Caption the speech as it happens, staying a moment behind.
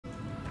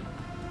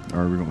All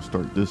right, we're gonna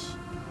start this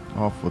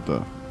off with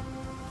a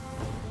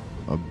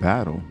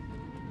battle.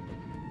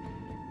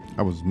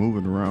 I was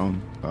moving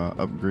around,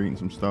 upgrading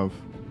some stuff,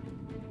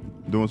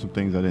 doing some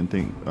things I didn't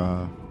think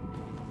I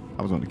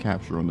was going to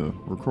capture on the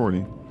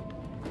recording,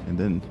 and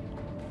then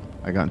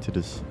I got into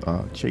this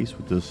chase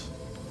with this.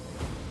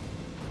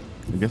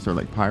 I guess they're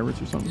like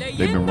pirates or something. They've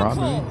been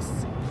robbing me,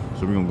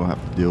 so we're gonna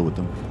have to deal with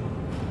them.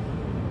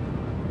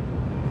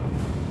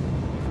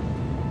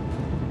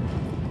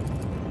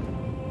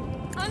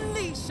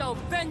 Unleash our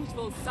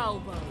vengeful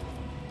salvo.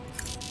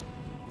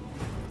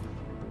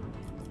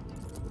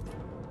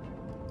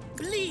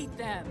 Bleed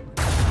them.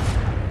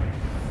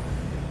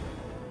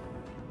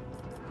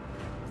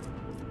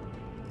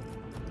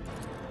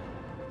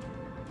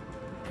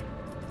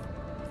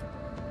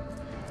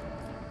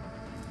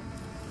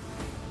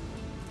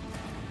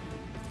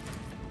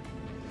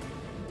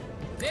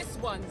 This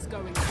one's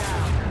going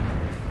down.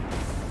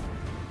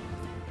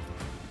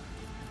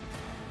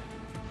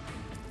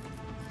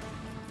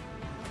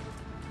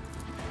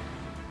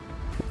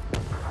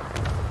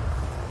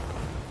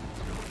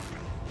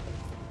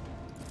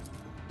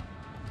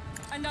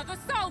 Another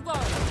salvo.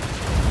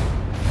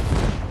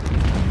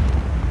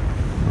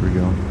 Here we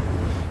go.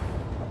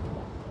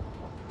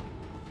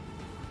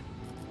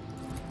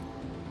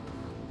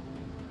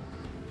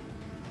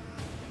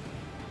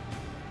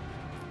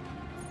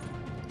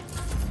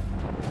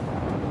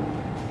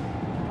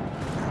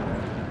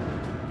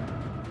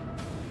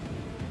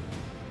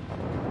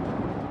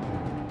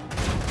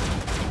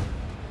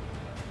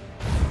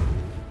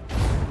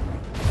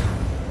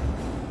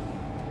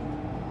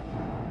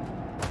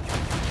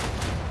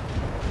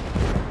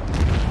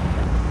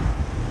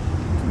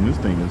 This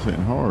thing is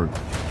hitting hard.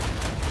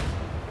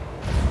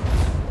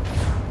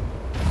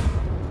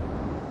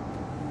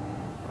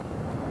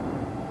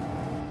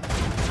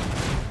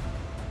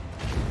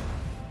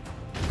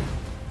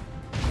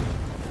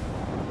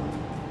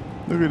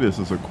 Look at this,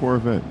 it's a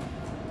Corvette.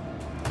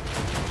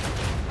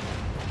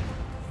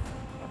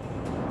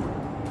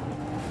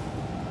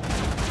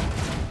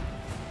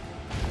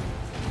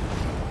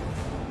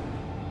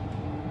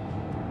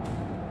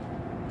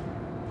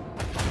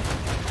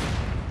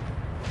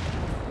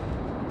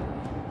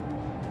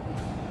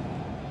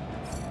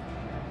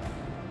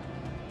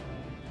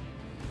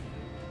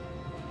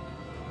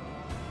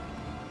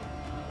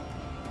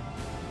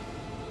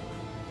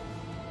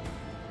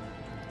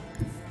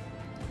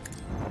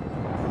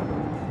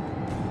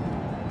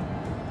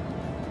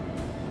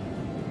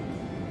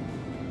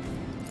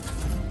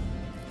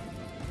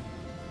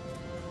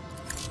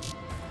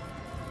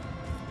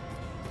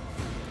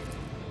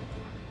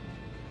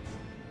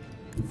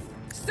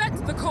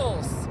 Set the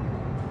course.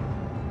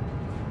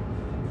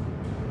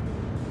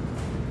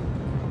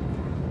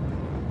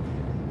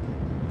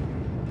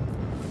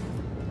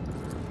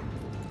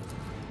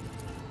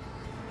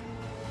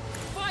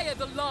 Fire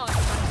the large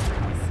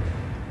batteries.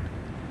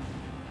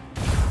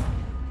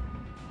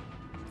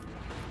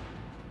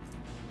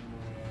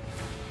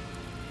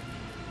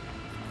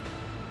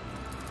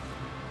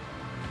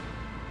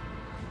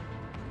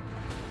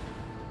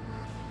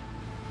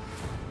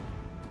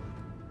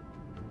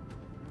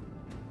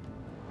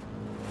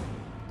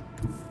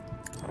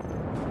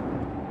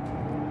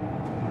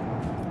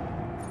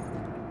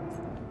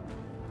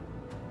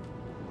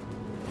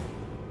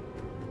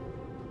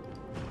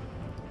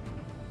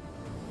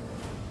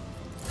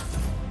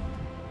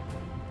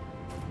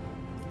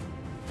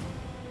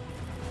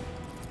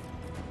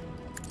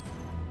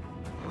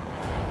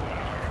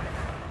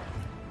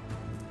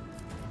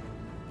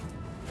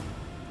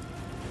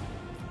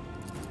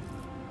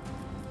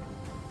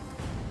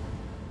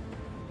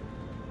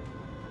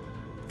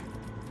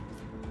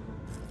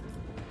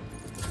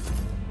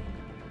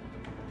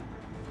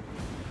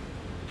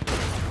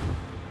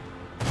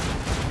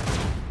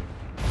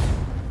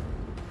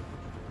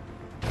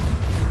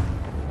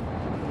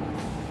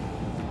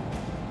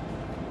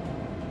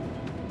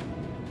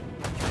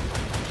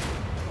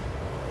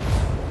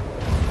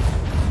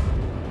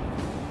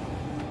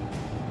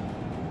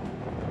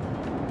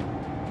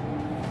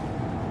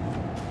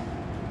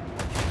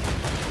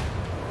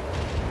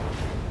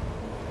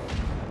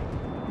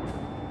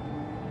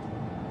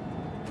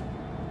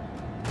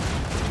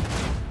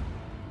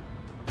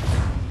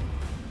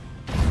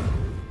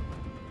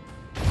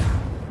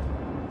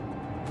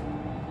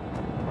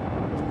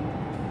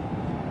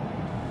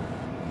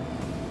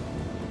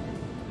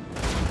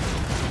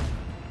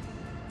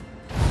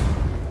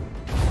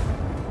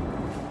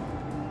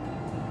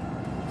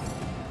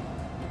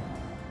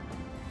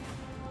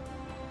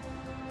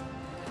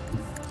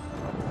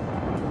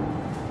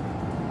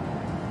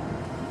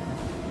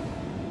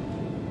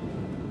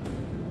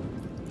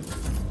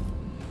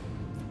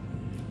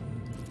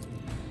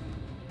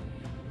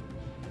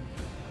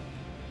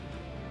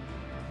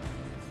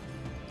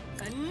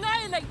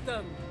 Annihilate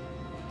them!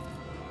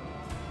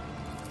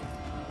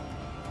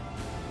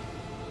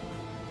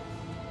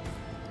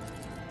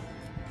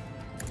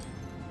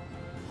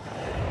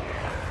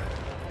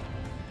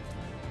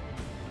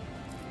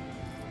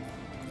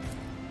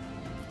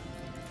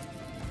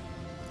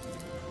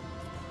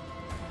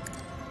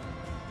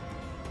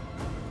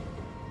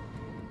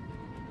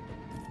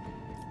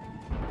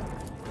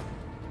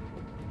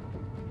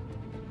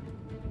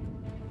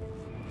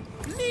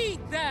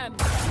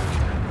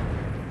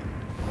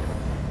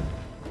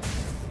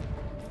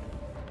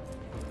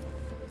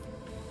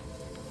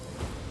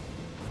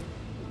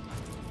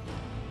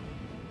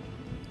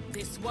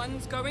 This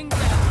one's going down.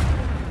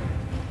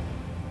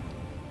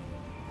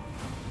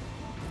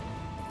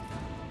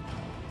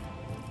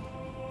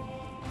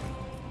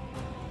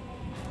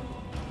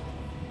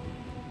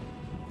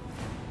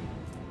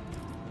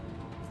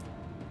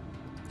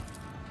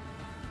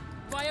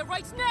 Fire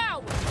right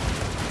now!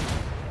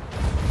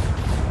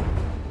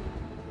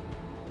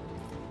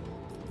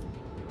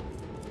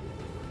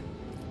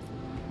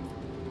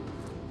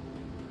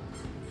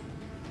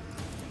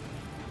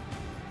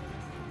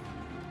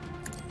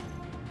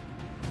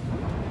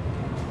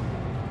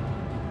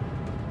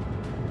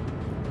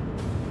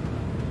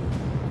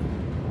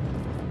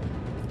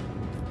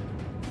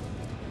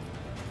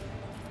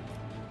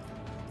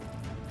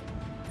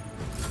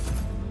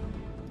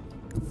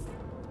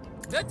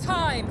 The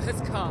time has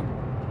come.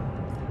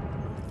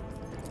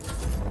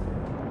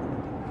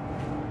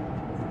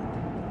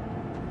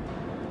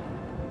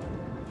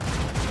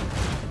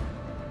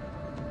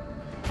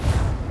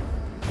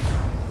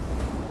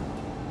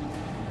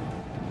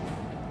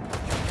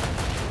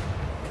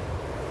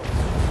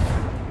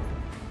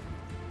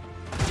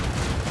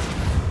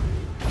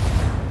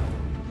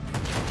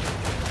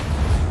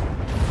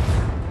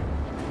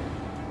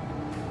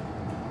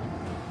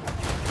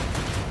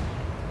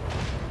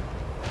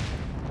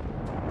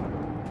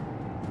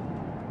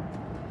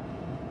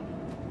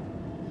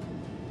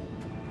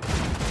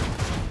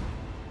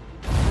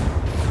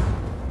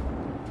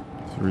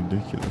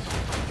 Ridiculous.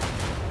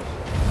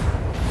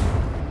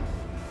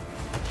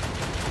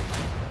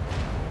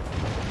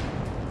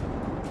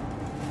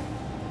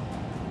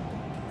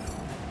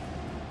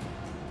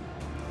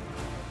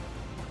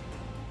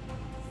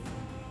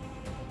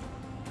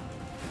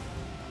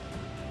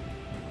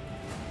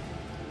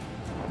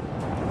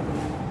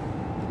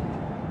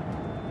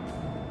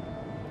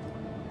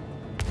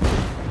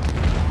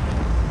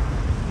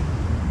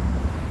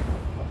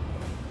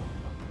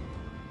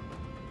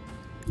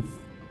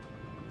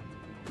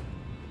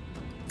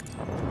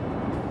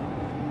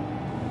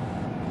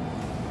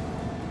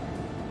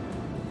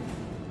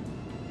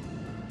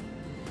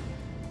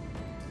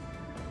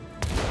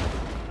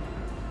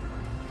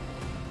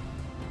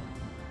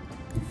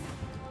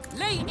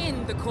 Lay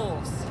in the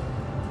course.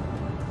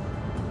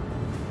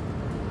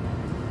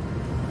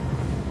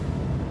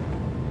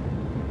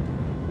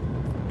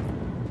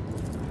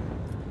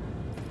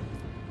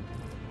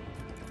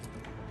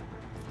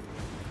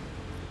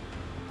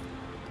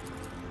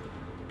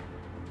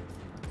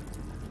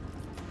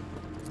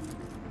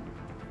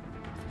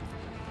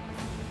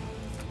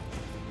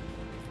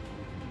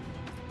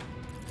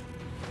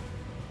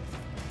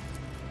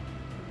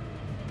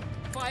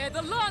 Fire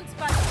the lance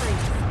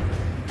batteries!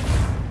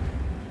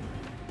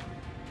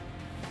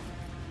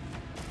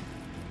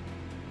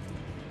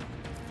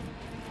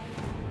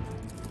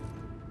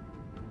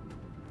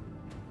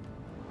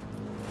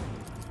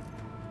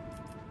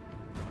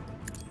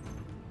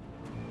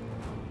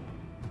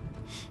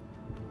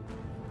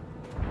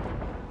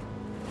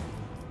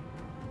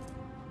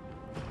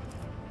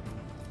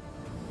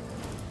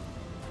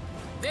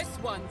 This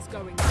one's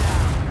going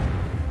down.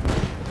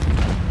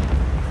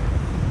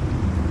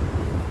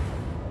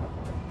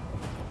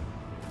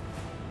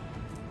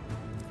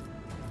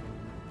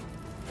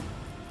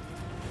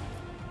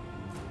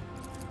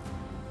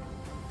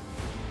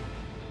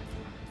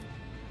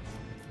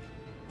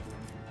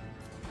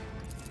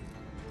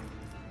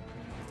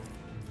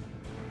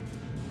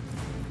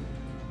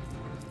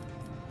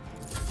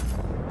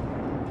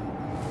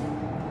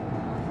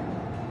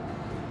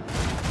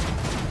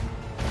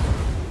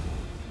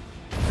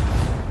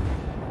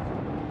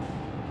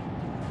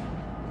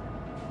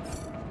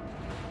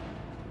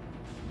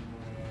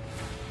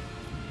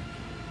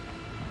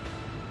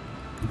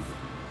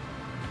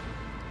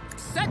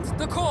 Set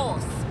the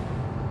course!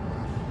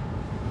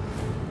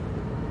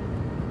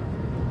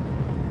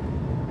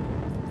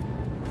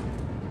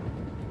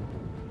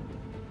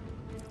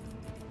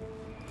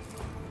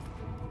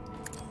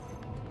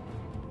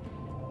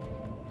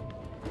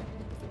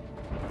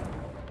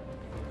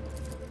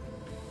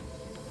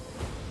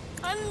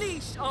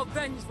 Unleash our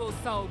vengeful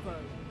salvo!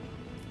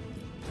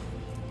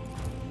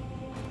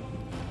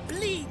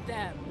 Bleed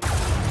them!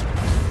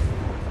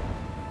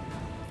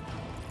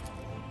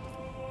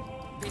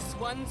 This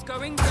one's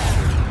going down.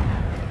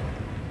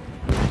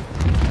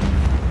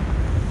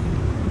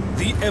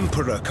 The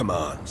Emperor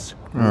commands.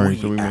 Alright,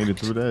 so we made it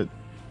through that.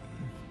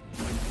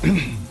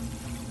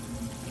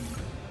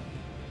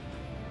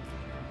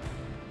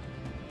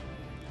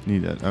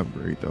 Need that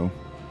upgrade though.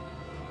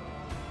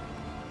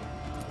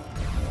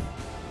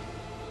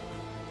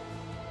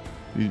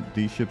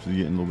 These ships are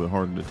getting a little bit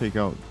harder to take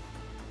out.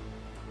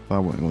 Thought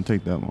it wasn't gonna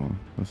take that long.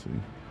 Let's see.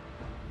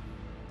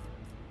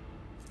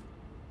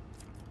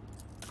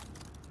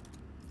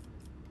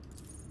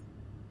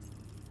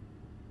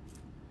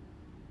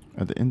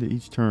 At the end of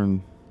each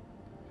turn,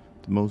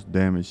 the most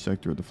damaged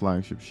sector of the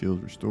flagship shield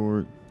is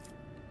restored.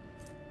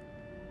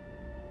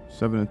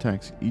 7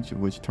 attacks, each of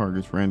which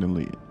targets random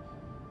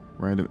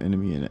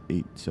enemy in an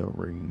 8 cell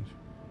range.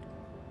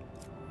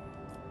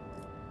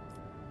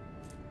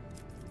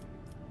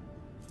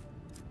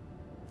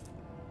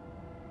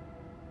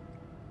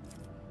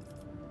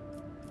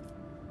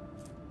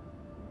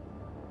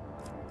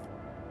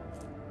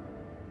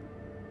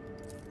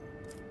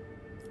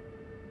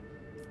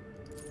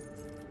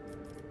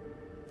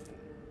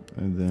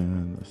 And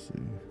then let's see.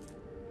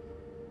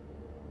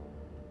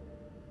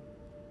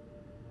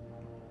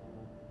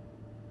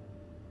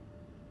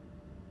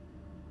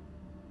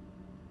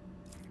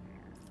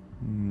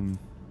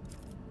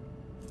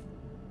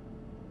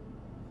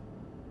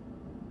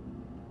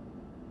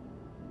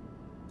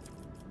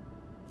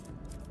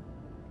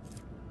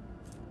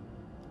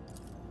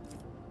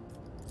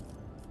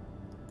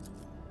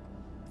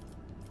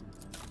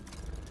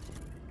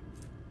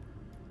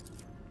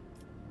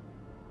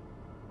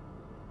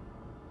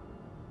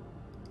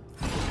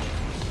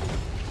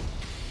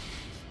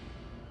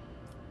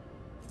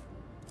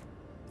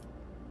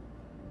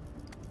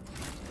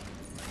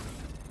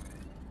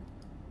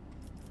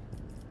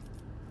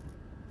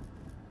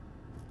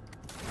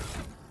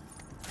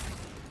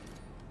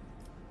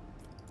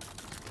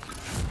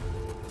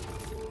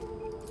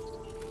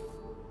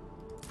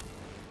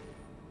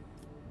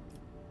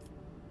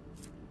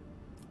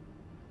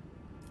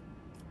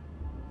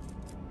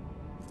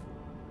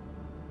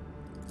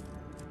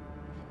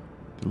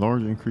 The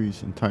large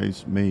increase in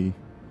types may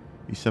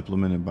be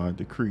supplemented by a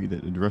decree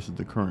that addresses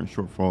the current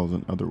shortfalls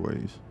in other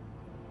ways.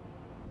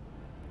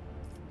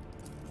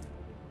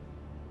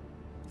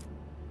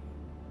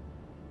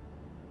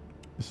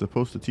 It's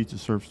supposed to teach the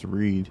serfs to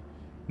read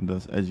and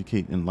thus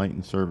educate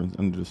enlightened servants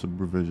under the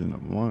supervision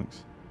of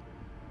monks.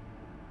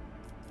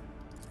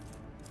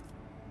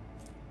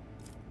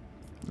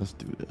 Let's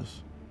do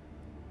this.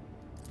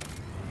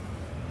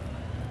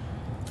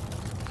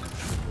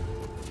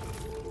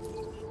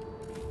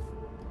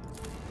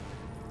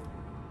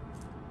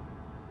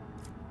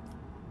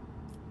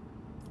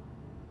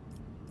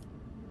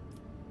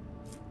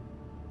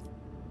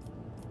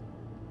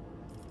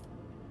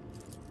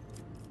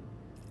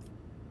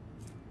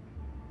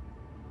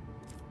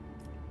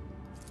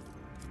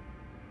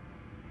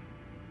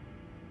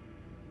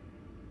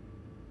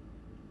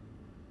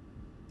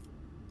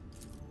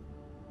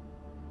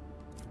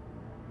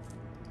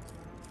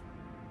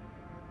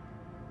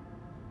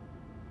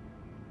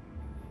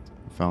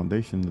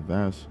 Foundation, the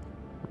vast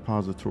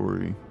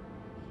repository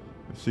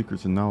of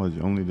secrets and knowledge.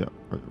 Only the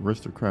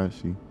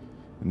aristocracy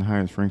and the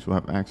highest ranks will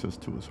have access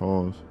to its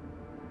halls.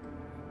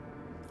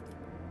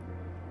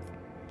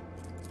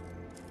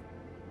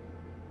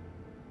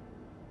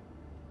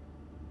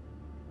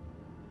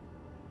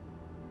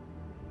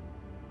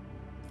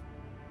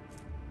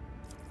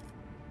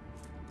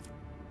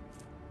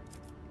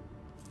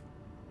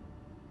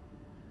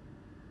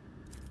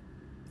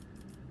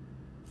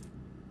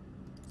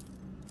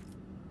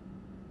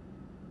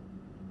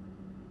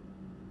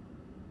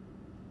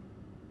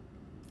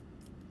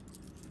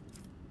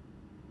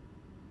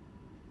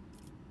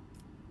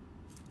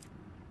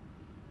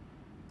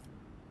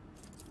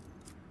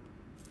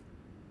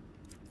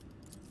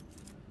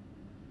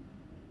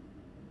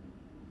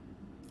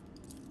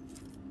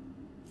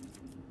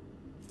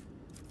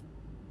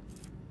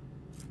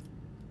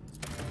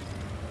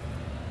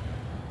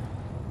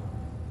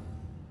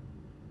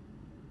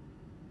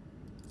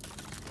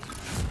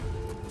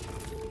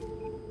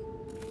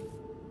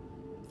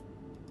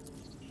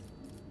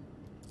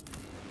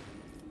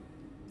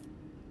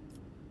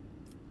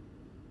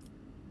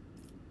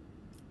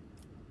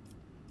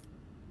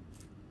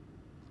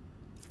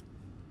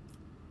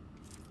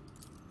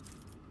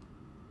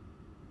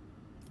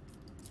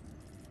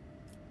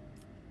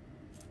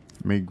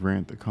 May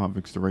grant the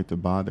convicts the right to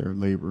buy their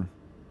labor,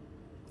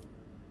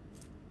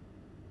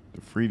 the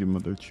freedom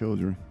of their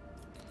children.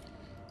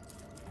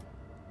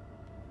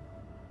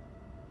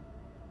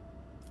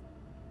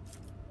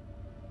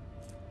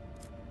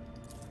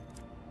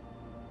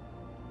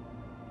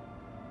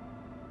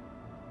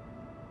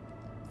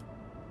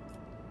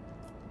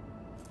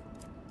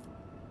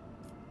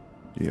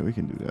 Yeah, we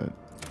can do that.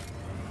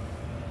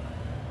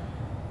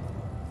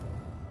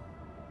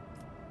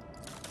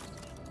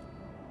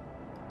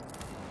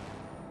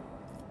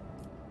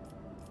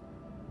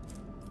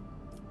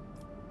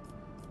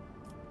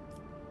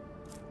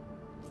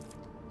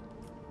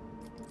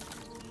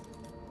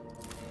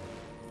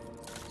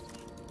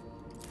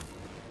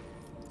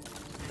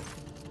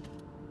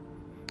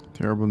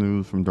 Terrible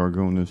news from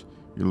Dargonis.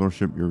 Your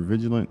lordship, your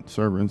vigilant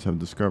servants have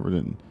discovered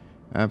an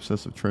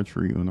abscess of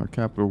treachery in our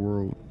capital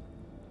world.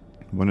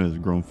 One that has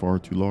grown far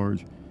too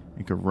large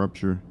and could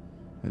rupture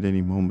at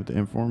any moment. The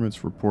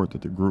informants report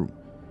that the group,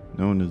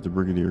 known as the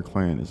Brigadier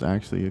Clan, is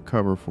actually a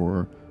cover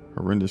for a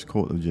horrendous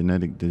cult of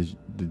genetic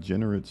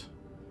degenerates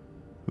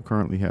who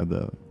currently have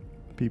the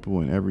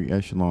people in every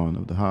echelon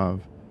of the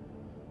Hive.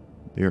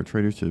 They are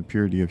traitors to the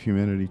purity of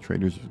humanity,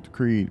 traitors of the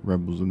creed,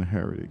 rebels, and the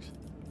heretics.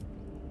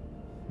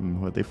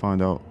 What they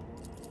find out.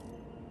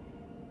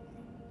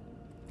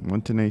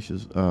 One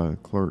tenacious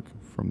clerk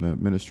from the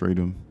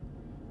administratum,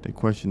 they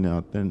questioned the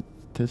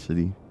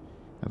authenticity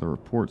of the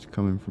reports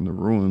coming from the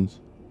ruins.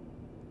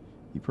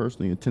 He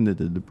personally attended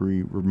the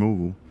debris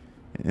removal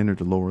and entered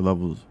the lower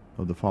levels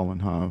of the fallen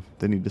hive.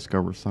 Then he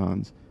discovered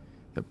signs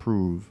that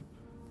prove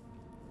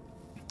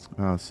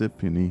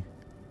Sipini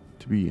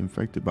to be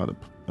infected by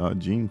the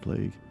gene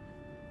plague.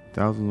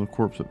 Thousands of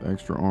corpses of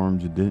extra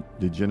armed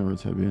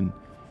degenerates have been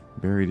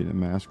buried in a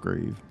mass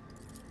grave.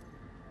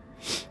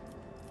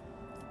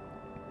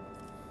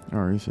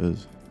 Alright, he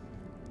says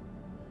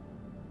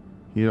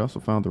he had also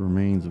found the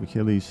remains of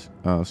Achilles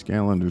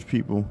Scalander's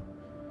people.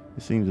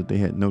 It seems that they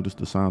had noticed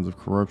the signs of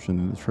corruption,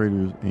 and the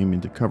traitors,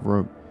 aiming to cover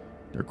up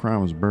their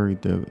crimes,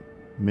 buried their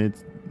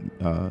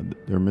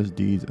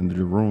misdeeds under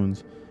the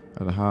ruins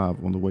of the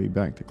hive. On the way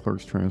back, the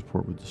clerk's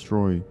transport was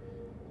destroyed,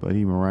 but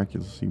he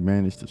miraculously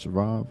managed to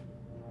survive.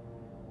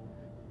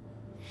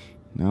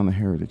 Now the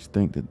heretics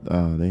think that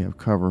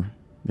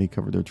they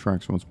covered their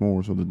tracks once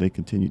more, so that they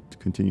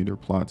continue their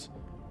plots,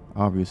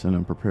 obvious and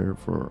unprepared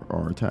for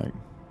our attack.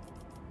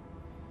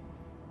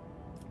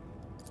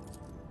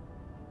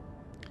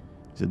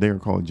 He said they are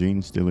called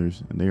gene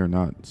stealers, and they are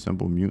not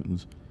simple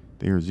mutants.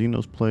 They are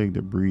Xenos plague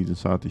that breeds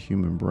inside the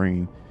human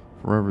brain,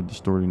 forever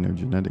distorting their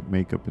genetic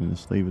makeup and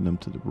enslaving them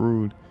to the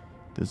brood.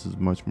 This is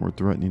much more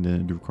threatening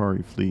than the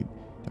Drukhari fleet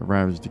that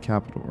ravaged the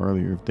capital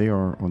earlier. If they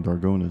are on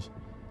Dargonis,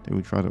 they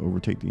would try to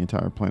overtake the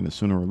entire planet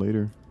sooner or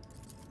later.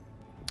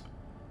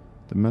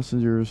 The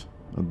messengers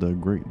of the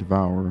Great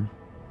Devourer.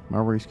 My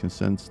race can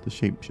sense the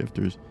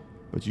shapeshifters,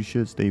 but you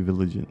should stay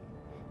vigilant.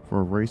 For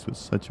a race with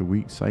such a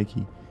weak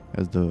psyche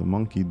as the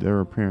monkey,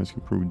 their appearance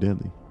can prove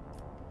deadly.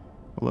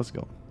 Well, let's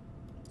go.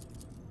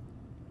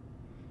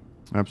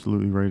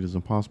 Absolutely right. It is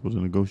impossible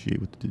to negotiate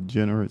with the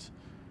degenerates.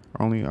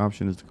 Our only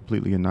option is to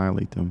completely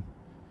annihilate them.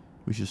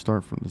 We should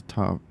start from the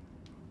top.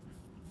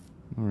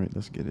 Alright,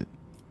 let's get it.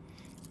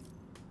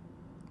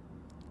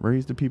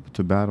 Raise the people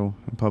to battle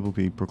and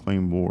publicly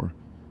proclaim war.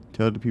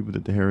 Tell the people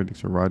that the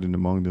heretics are riding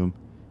among them,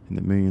 and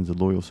that millions of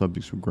loyal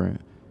subjects will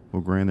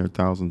grind their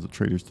thousands of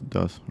traitors to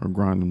dust, or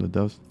grind them to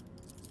dust.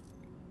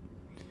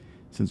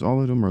 Since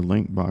all of them are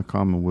linked by a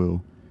common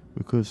will,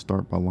 we could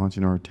start by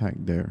launching our attack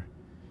there.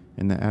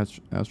 And the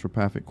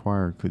astropathic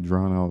choir could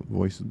drown out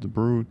voices of the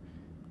brood.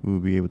 We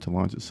would be able to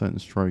launch a sudden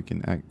strike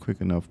and act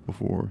quick enough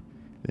before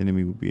the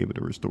enemy will be able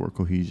to restore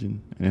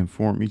cohesion and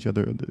inform each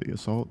other of the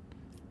assault.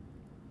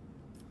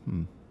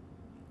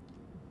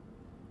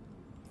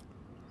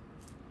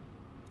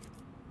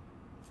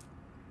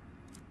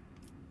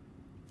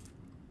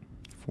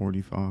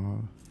 45,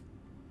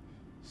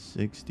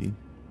 60.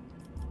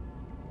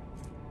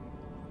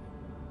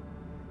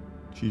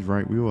 She's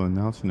right. We will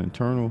announce an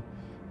internal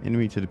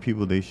enemy to the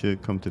people. They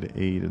should come to the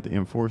aid of the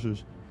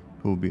enforcers,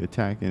 who will be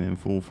attacking in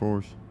full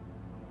force.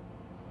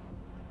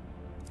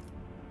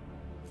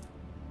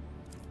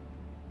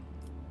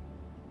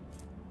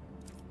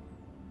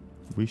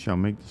 We shall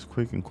make this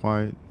quick and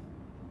quiet.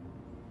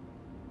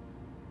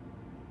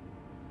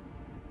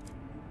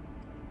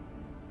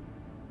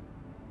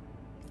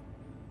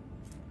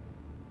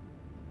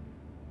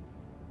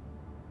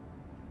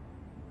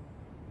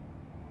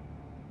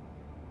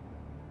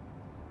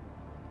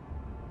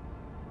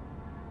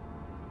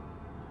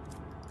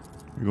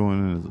 You're going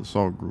in as an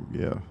assault group,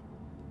 yeah.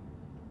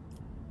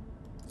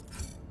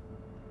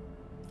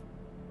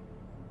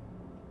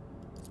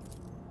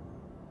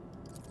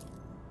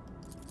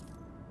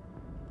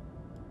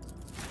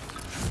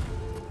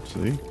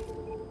 See?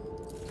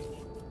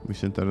 We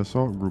sent that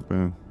assault group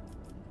in.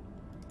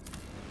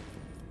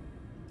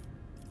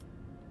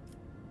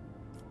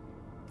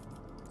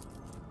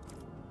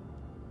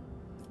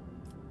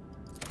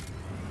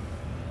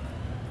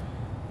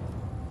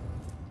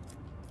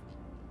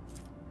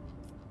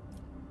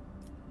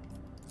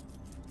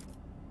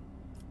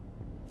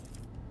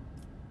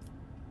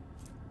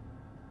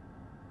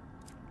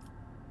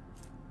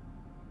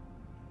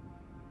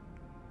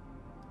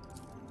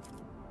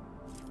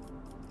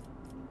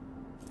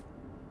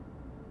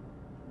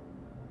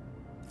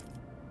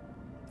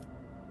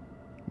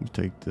 We'll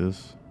take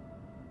this.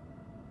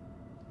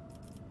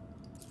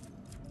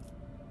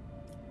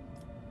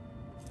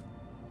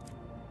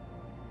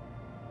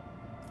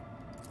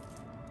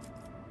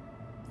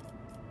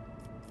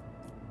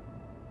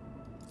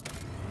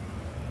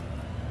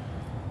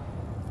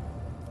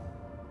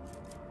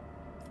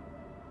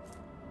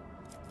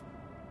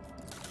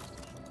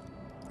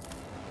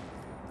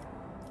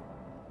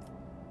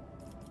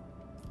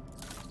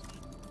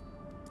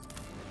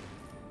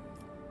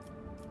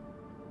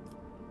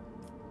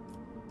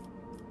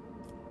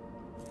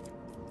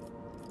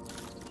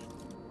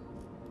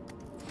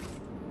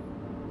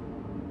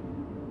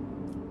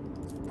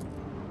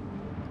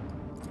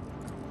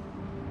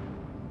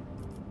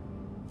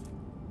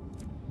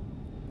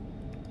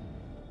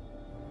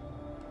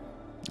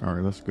 All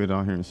right, let's go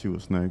down here and see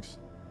what's next.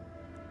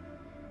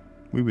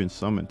 We've been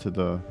summoned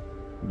to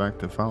back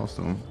to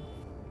Foulstone.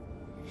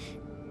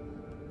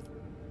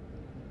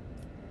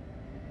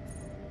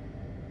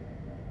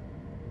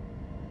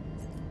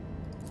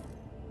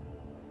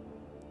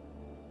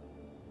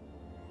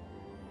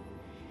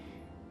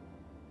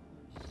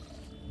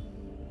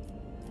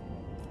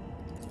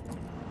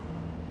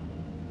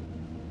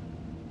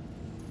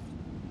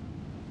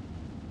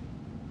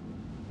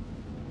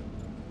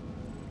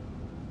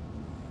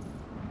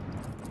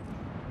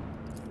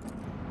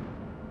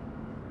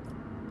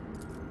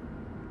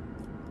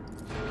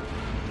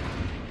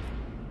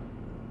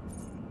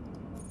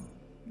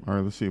 All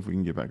right, let's see if we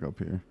can get back up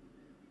here.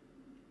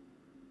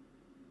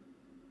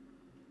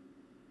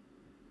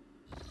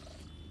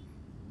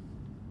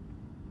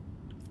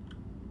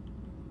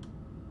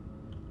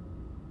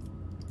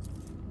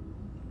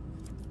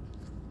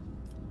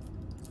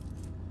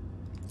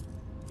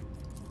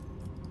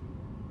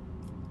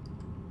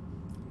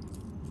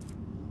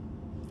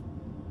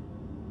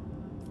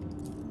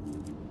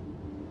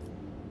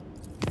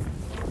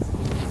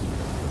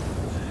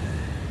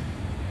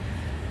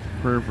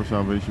 Prayer for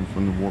salvation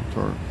from the warp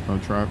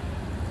trap.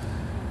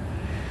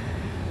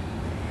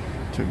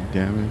 Took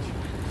damage.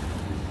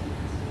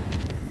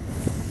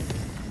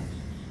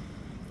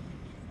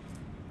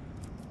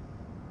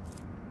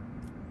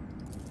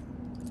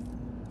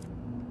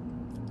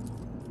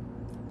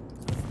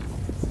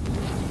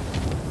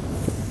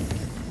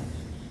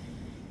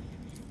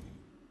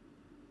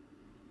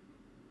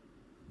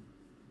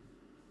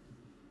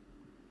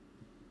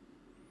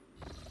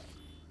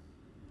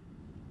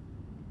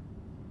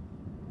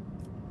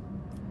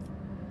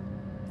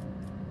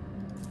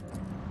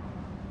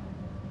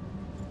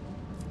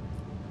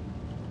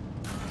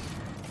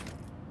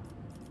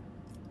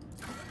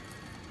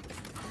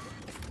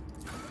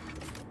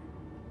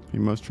 You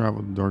must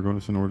travel to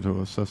Dargonis in order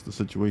to assess the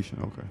situation.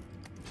 Okay.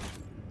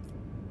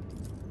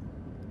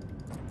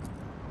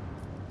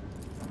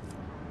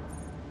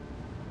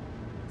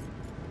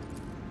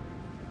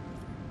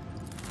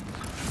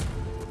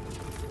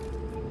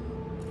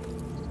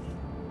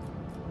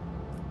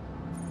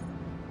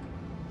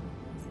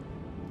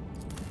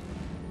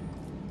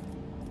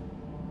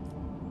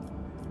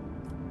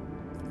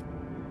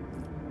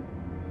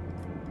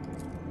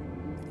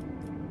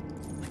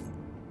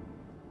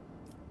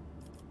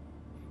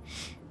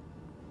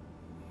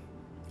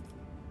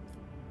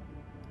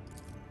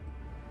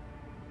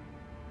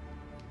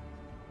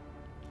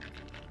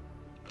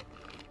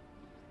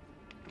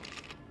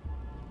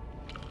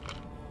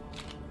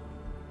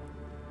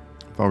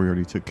 Thought we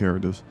already took care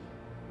of this,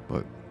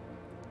 but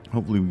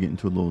hopefully we get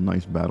into a little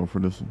nice battle for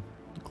this one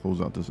to close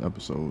out this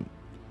episode.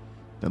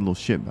 That little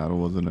shit battle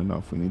wasn't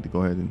enough. We need to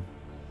go ahead and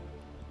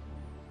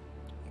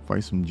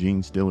fight some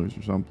Gene Stealers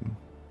or something.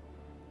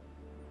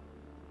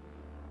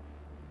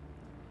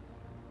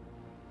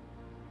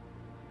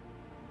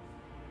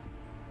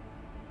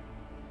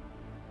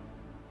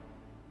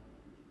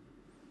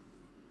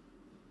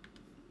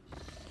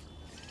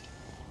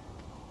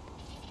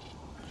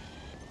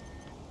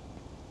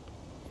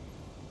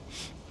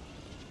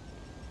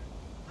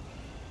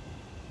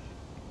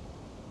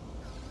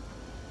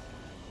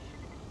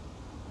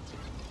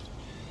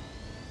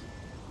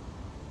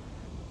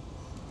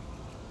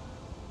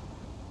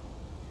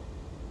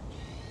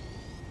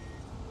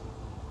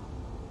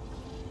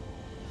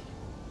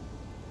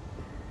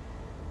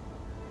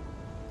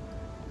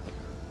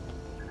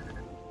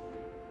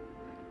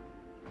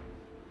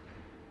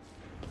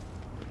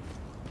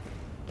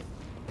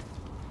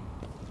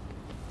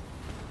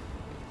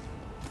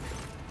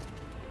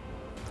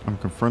 I'm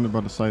confronted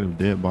by the sight of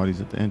dead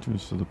bodies at the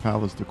entrance to the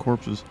palace. The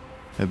corpses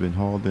have been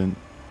hauled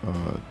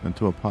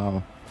into a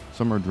pile.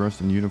 Some are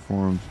dressed in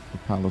uniforms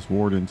of palace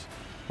wardens,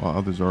 while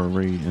others are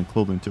arrayed in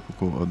clothing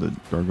typical of the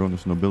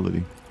Dargonis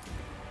nobility.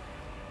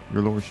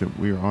 Your lordship,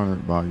 we are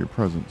honored by your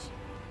presence.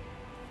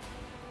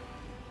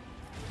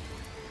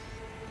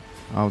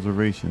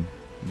 Observation.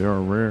 There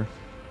are rare,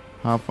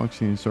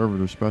 high-functioning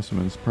servitor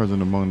specimens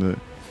present among the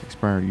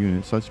expired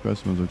unit. Such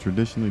specimens are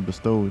traditionally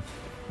bestowed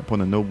upon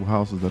the noble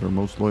houses that are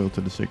most loyal to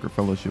the sacred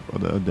fellowship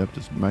of the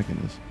Adeptus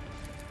Mechanis.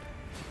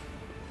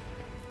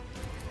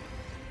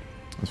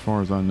 As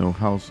far as I know,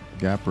 House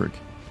Gaprick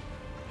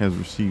has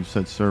received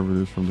such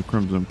servitors from the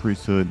Crimson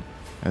Priesthood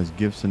as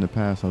gifts in the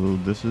past, although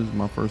this is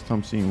my first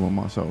time seeing one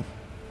myself.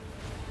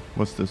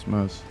 What's this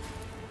mess?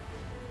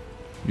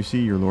 You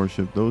see, your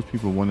lordship, those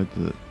people wanted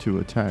to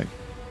attack.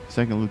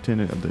 Second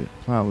Lieutenant of the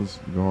Palace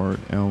Guard,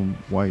 Elm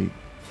White,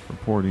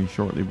 reporting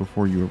shortly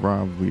before you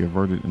arrived, we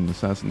averted an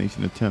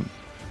assassination attempt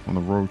on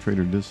the rogue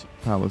trader. This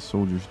palace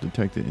soldiers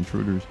detected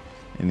intruders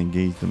and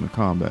engaged them in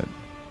combat.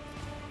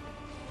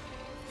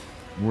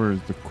 Where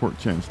is the court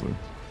chancellor?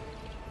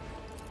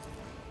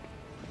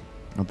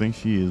 I think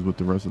she is with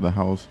the rest of the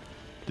house,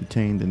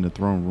 detained in the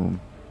throne room,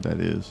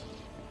 that is.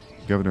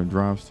 Governor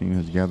Drive's team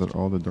has gathered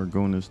all the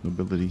Dargonis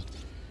nobility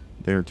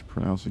there to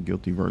pronounce a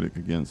guilty verdict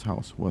against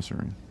House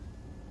Wessering.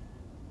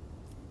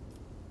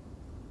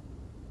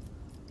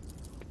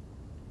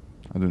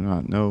 I do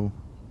not know.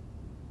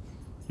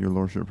 Your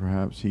lordship,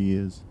 perhaps he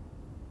is.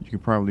 You can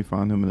probably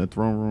find him in the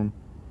throne room,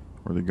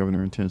 where the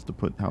governor intends to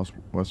put House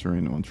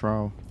Wessering on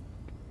trial.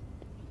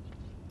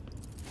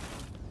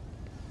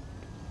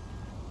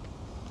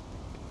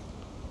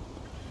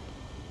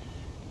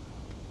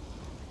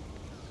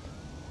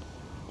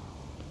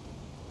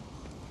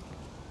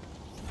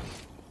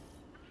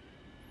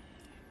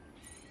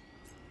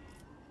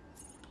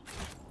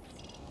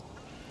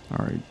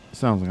 All right,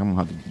 sounds like I'm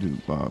gonna have to do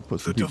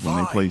put some people in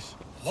their place.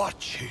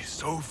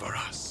 Watches over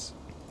us.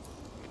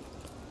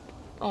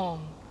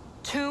 Oh,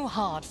 too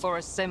hard for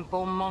a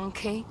simple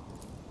monkey.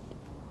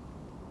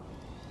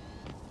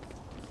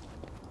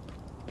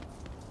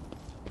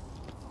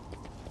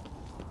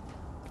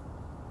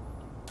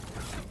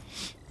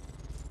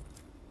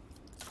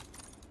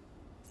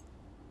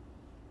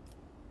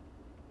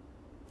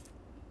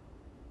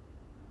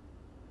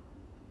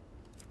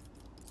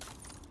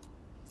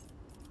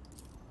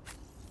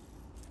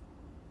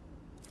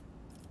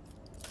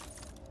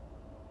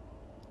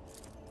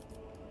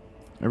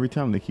 Every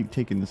time they keep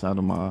taking this out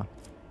of my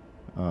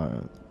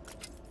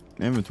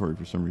inventory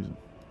for some reason.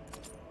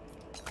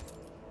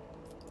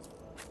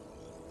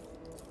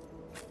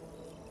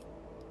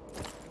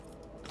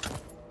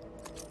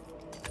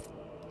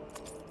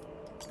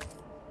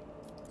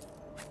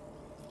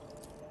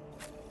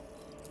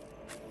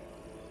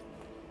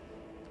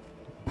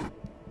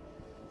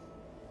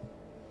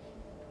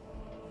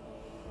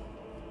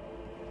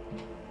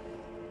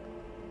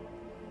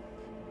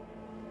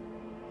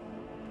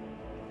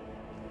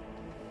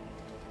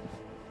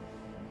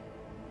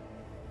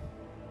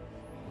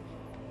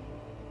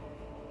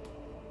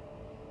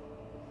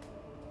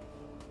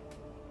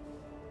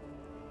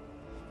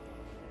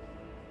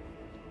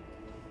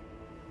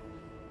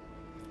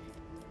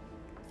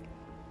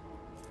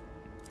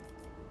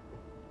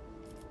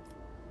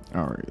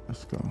 All right,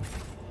 let's go.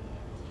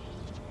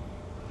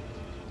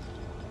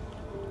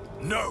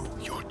 Know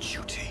your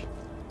duty.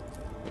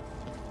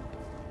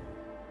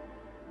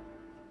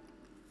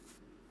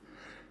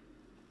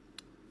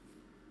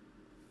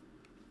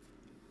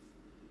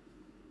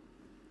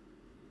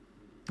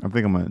 I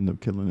think I'm gonna end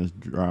up killing this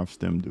drive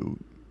stem dude.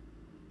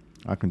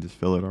 I can just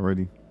feel it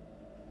already.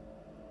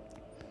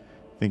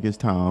 I think it's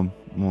time.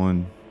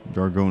 One,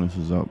 Dargonis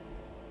is up.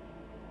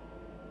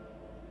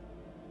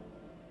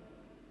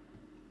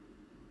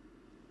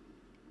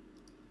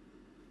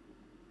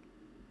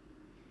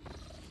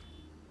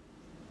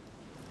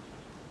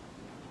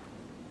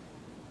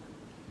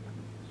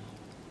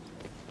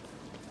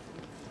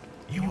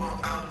 You are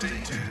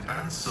outdated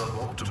and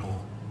suboptimal.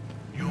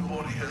 Your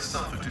body has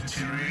suffered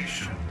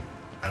deterioration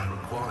and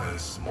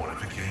requires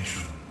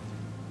modification.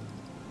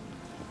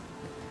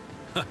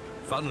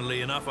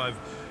 Funnily enough, I've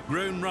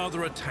grown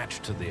rather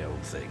attached to the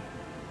old thing.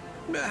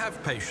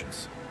 Have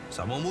patience.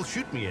 Someone will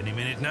shoot me any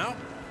minute now,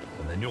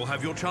 and then you'll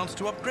have your chance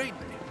to upgrade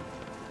me.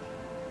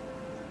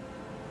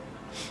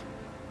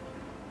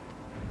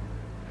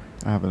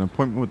 I have an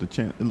appointment with the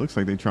champ. It looks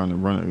like they're trying to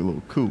run a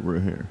little coup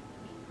right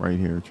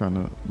here, trying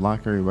to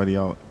lock everybody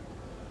out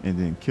and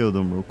then kill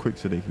them real quick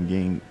so they can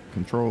gain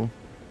control.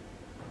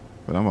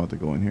 But I'm about to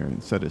go in here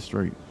and set it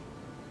straight.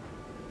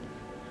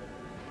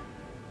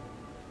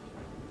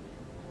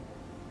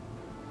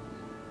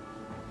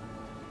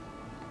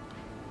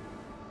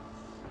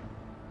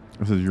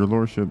 It says, Your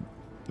Lordship,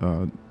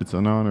 it's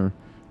an honor.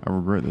 I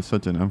regret that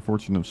such an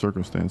unfortunate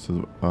circumstance has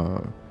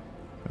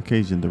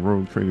occasioned the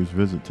rogue trader's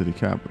visit to the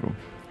capital.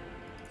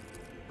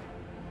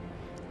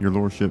 Your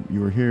Lordship,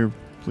 you are here.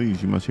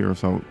 Please, you must hear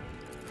us out.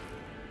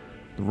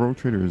 The rogue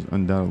trader is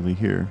undoubtedly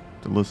here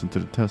to listen to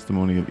the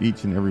testimony of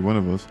each and every one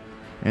of us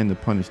and to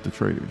punish the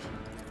traitors.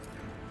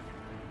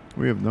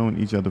 We have known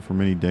each other for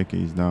many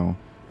decades now,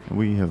 and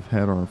we have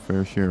had our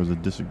fair shares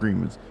of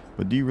disagreements,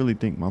 but do you really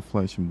think my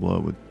flesh and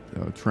blood would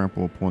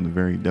trample upon the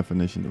very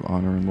definition of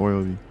honor and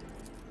loyalty?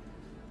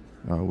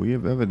 We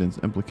have evidence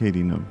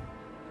implicating them.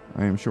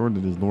 I am sure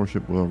that his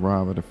lordship will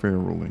arrive at a fair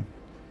ruling.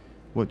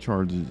 What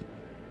charges?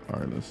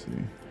 Alright, let's see.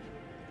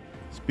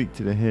 Speak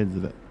to the heads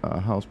of the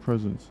House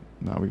Presidents.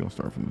 Now we're going to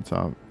start from the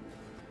top.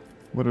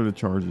 What are the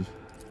charges?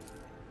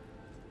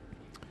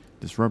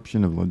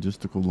 Disruption of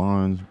logistical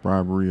lines,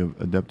 bribery of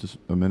Adeptus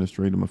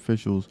administrative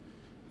officials,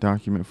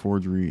 document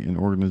forgery, and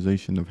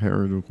organization of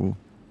heretical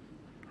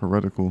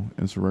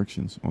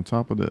insurrections. On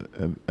top of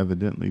the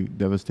evidently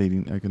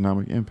devastating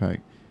economic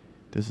impact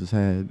this has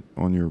had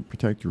on your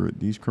protectorate,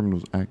 these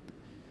criminals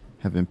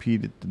have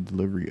impeded the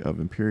delivery of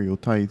imperial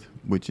tithe,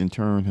 which in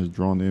turn has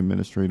drawn the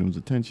administratum's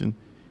attention.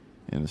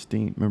 An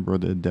esteemed member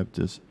of the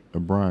Adeptus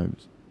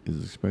bribes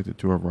is expected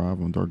to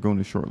arrive on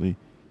Dargonis shortly,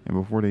 and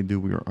before they do,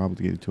 we are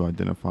obligated to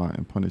identify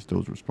and punish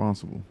those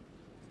responsible.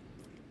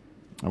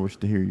 I wish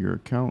to hear your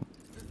account.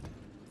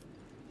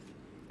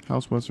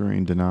 House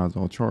Westerain denies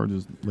all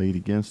charges laid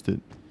against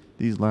it.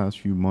 These last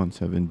few months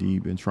have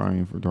indeed been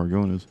trying for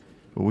Dargonis,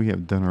 but we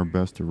have done our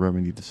best to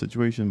remedy the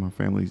situation. My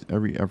family's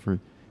every effort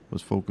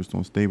was focused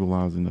on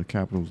stabilizing the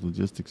capital's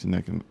logistics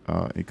and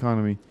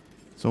economy,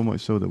 so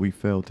much so that we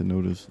failed to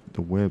notice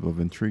the web of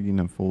intrigue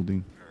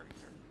unfolding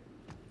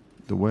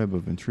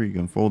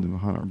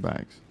behind our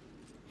backs.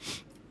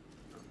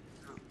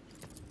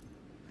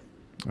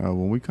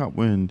 When we caught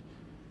wind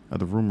of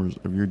the rumors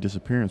of your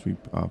disappearance, we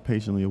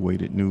patiently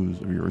awaited news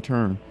of your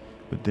return,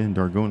 but then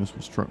Dargonis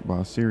was struck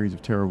by a series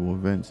of terrible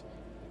events.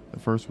 The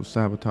first was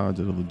sabotage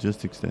of the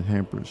logistics that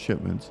hampered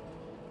shipments.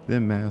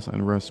 Then mass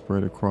unrest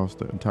spread across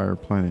the entire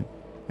planet,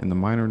 and the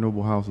minor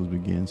noble houses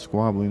began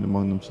squabbling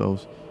among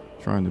themselves,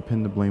 trying to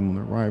pin the blame on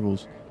their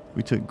rivals.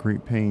 We took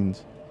great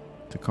pains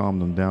to calm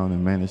them down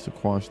and managed to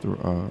quash the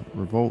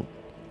revolt,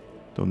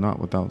 though not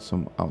without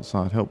some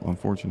outside help,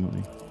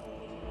 unfortunately.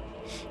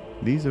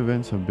 These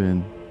events have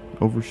been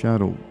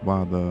overshadowed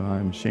by I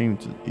am ashamed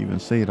to even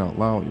say it out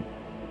loud,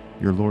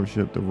 your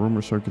lordship, the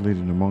rumor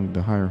circulated among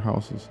the higher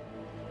houses.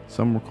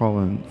 Some were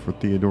calling for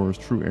Theodora's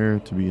true heir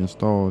to be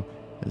installed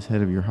as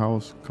head of your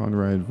house,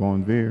 Conrad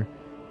von Veer.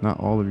 Not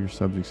all of your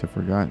subjects have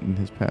forgotten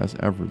his past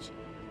efforts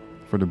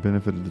for the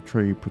benefit of the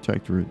trade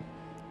protectorate.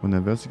 When the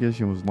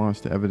investigation was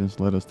launched, the evidence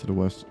led us to the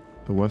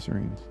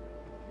Westerains.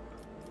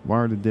 Why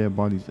are the dead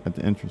bodies at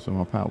the entrance of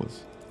my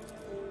palace?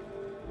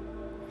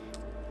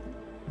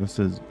 It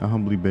says, I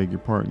humbly beg your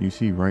pardon. You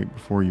see, right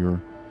before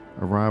your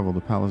arrival, the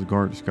palace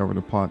guard discovered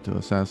a plot to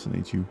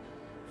assassinate you.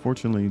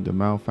 Fortunately, the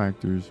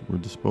malefactors were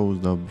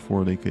disposed of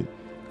before they could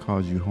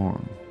cause you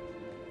harm.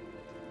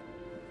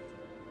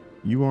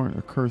 You aren't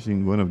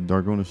accusing one of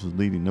Dargonis'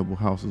 leading noble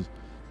houses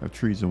of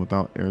treason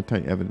without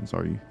airtight evidence,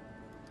 are you?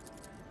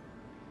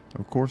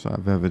 Of course I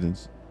have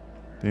evidence.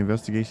 The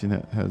investigation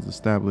has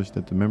established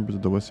that the members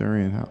of the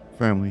Westerain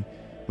family,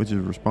 which is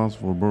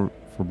responsible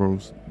for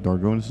both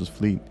Dargonis'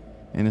 fleet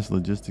and its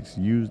logistics,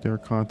 used their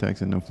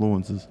contacts and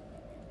influences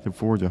to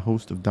forge a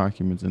host of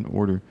documents in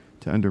order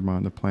to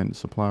undermine the planet's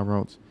supply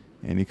routes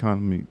and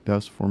economy,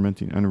 thus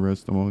fomenting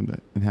unrest among the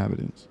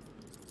inhabitants.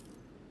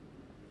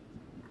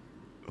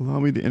 Allow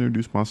me to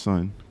introduce my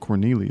son,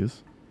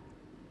 Cornelius.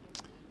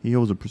 He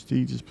holds a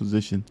prestigious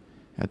position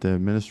at the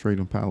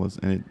administrative palace,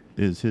 and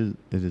it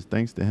is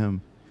thanks to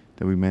him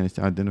that we managed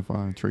to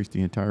identify and trace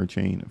the entire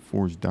chain of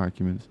forged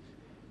documents.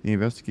 The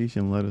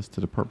investigation led us to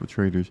the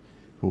perpetrators,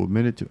 who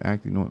admitted to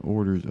acting on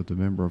orders of the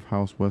member of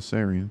House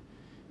Wessarian.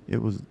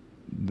 It was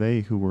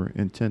they who were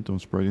intent on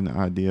spreading the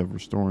idea of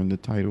restoring the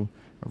title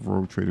of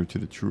Rogue Trader to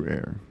the true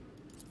heir.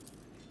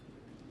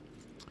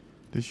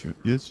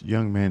 This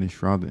young man is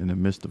shrouded in a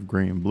mist of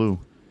gray and blue.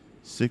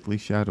 Sickly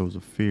shadows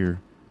of fear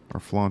are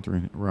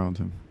flaunting around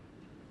him.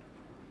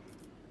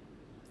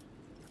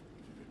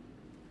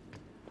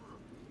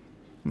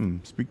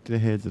 Speak to the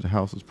heads of the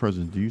House as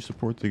president. Do you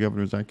support the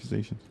governor's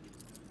accusations?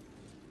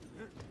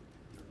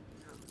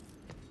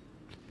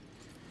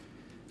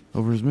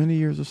 Over his many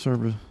years of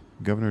service,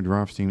 Governor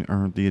Dropstein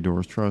earned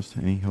Theodore's trust,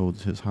 and he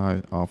holds his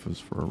high office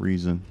for a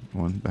reason.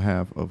 On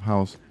behalf of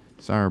House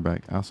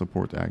Sireback, I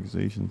support the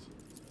accusations.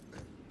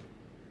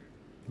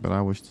 But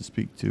I wish to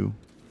speak to...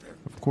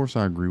 Of course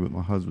I agree with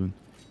my husband.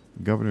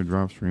 Governor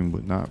Dropstream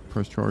would not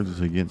press charges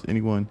against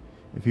anyone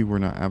if he were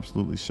not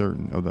absolutely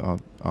certain of the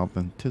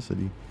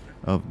authenticity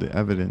of the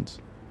evidence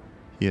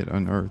he had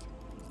unearthed.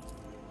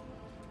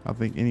 I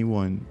think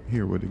anyone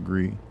here would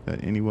agree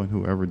that anyone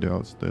who ever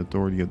doubts the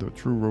authority of the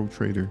true rogue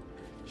trader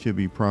should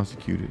be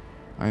prosecuted.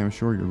 I am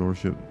sure, your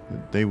lordship,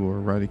 that they will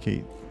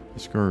eradicate the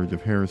scourge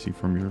of heresy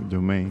from your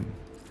domain.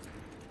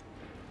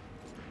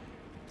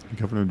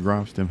 Governor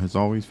Dropstem has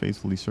always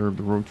faithfully served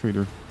the rogue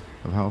trader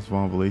of House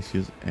von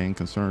Valesius and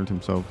concerned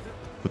himself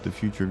with the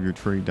future of your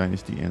trade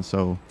dynasty, and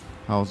so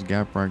House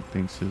Gaprak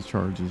thinks his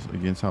charges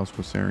against House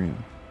Quasarian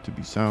to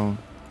be sound.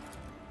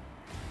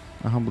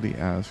 I humbly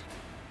ask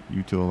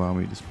you to allow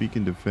me to speak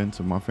in defense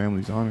of my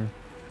family's honor.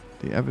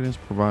 The evidence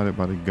provided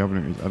by the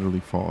governor is utterly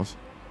false.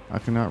 I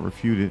cannot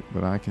refute it,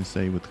 but I can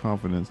say with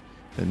confidence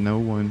that no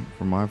one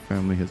from my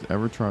family has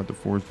ever tried to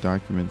forge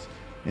documents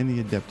in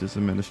the Adeptus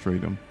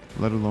Administratum,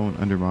 let alone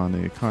undermine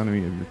the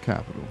economy of your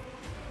capital.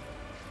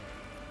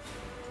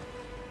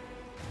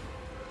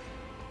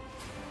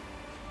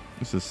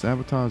 This is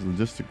sabotage,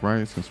 logistic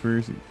riots,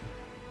 conspiracy.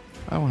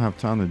 I don't have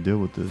time to deal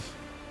with this.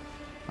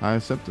 I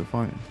accept the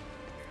fine.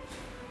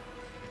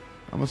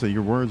 I must say,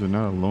 your words are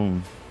not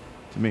alone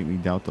to make me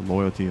doubt the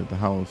loyalty of the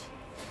house.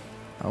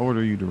 I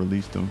order you to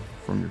release them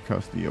from your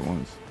custody at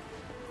once.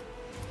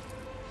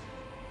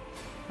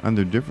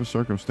 Under different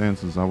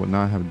circumstances, I would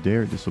not have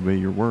dared disobey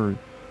your word,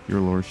 your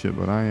lordship,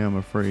 but I am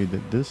afraid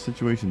that this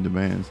situation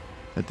demands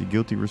that the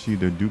guilty receive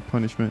their due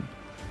punishment.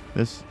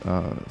 This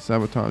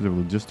sabotage of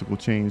logistical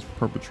chains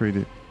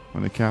perpetrated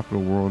on the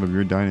capital world of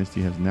your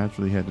dynasty has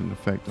naturally had an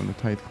effect on the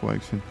tithe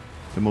collection.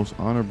 The most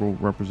honorable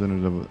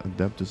representative of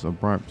Adeptus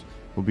Abrupts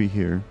will be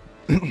here.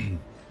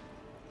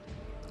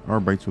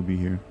 Arbites will be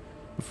here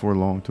before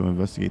long to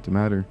investigate the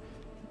matter.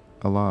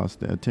 Alas,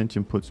 the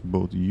attention puts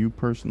both you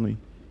personally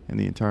and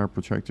the entire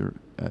protector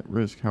at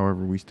risk.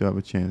 However, we still have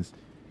a chance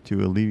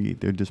to alleviate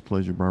their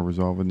displeasure by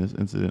resolving this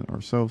incident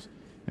ourselves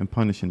and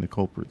punishing the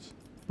culprits.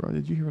 Bro,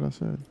 did you hear what I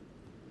said?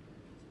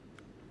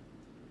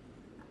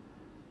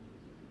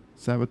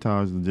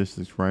 Sabotage,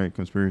 logistics, riot,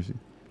 conspiracy.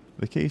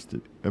 The case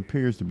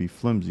appears to be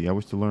flimsy. I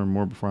wish to learn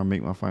more before I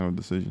make my final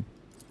decision.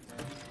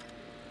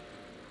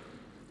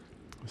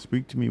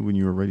 Speak to me when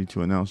you are ready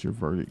to announce your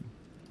verdict.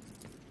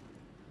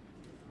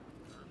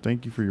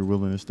 Thank you for your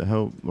willingness to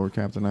help, Lord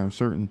Captain. I am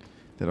certain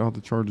that all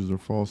the charges are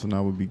false, and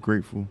I would be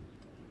grateful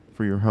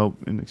for your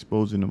help in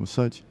exposing them as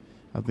such.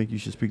 I think you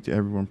should speak to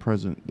everyone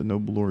present, the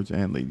noble lords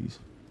and ladies.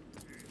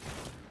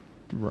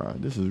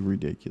 Right, this is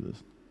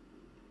ridiculous.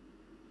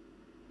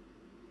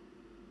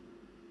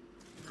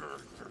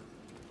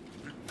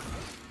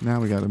 Now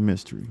we got a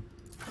mystery.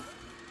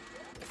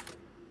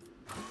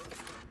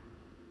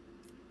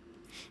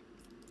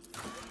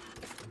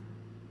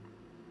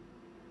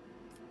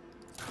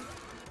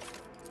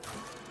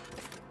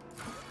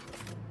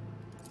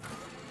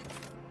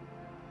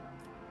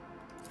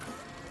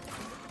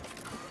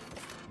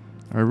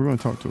 All right, we're going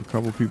to talk to a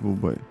couple people,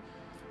 but it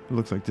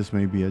looks like this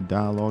may be a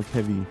dialogue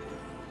heavy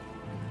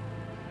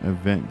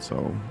event,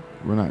 so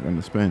we're not going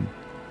to spend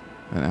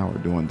an hour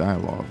doing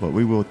dialogue, but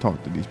we will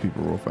talk to these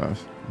people real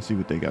fast and see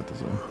what they got to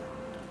say.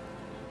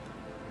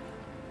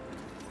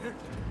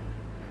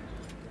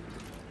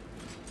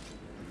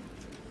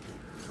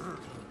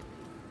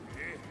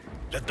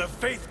 Let the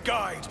faith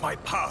guide my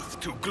path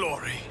to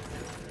glory.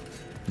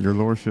 Your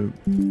lordship.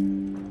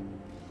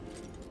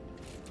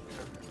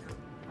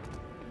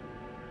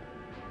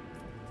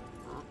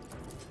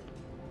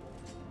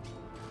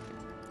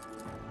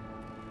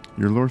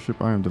 Your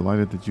lordship, I am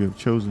delighted that you have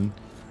chosen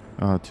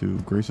to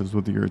grace us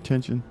with your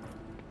attention.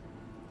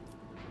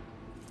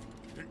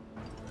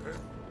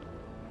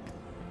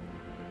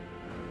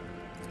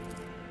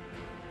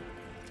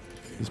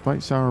 Despite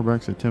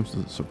Sourback's attempts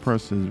to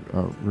suppress his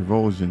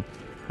revulsion,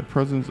 the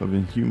presence of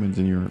inhumans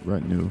in your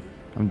retinue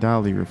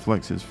undoubtedly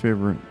reflects his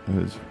fervent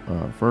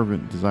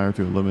desire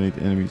to eliminate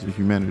the enemies of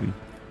humanity.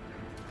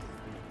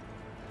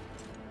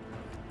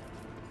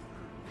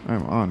 I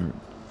am honored.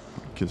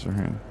 Kiss her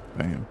hand.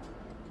 Bam.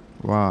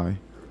 Why?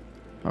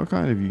 How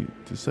kind of you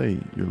to say,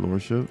 your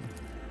lordship.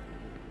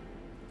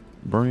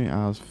 Burning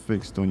eyes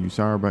fixed on you,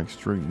 Sourback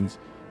straightens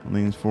and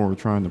leans forward,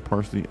 trying to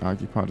partially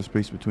occupy the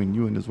space between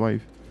you and his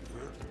wife.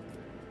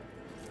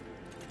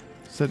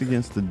 Set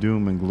against the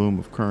doom and gloom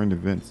of current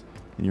events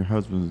in your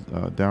husband's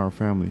dour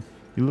family,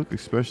 you look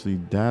especially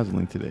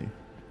dazzling today.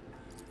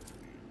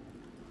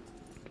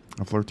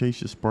 A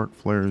flirtatious spark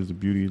flares the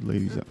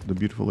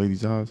beautiful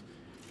lady's eyes.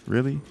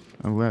 Really?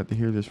 I'm glad to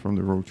hear this from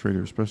the rogue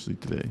trader, especially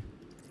today.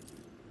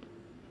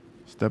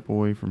 Step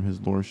away from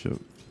his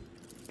lordship.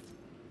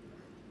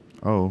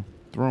 Oh,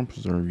 throne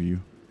preserve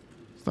you.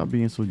 Stop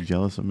being so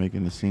jealous of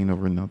making a scene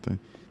over nothing,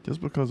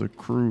 just because a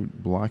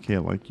crude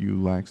blockhead like you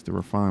lacks the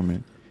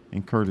refinement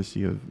and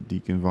courtesy of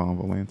Deacon Von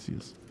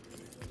Valancius.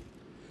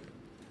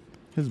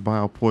 His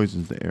bile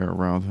poisons the air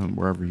around him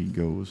wherever he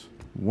goes.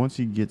 Once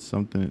he gets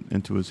something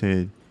into his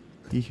head,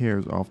 he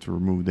hares off to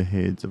remove the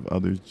heads of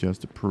others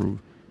just to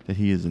prove that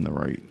he is in the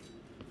right.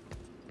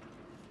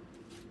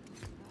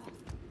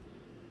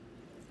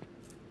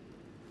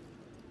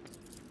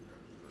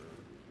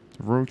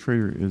 The rogue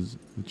trader is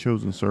the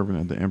chosen servant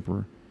of the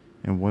Emperor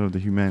and one of the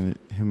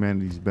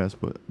humanity's best,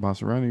 but by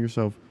surrounding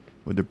yourself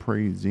with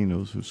depraved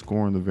Xenos who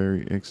scorn the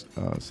very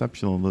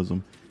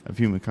exceptionalism of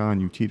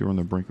humankind, you teeter on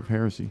the brink of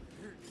heresy,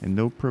 and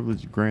no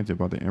privilege granted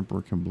by the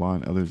Emperor can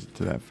blind others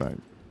to that fact.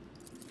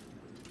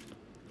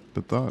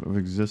 The thought of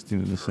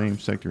existing in the same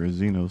sector as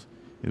Xenos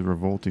is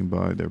revolting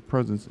by their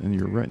presence in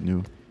your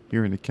retinue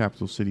here in the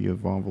capital city of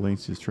Von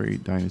Valancia's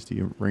trade dynasty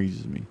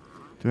enrages me.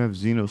 To have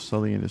Xenos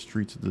sullying the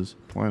streets of this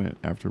planet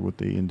after what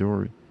they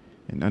endured,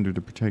 and under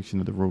the protection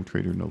of the rogue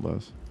trader no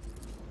less.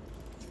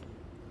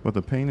 With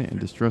a pained and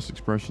distressed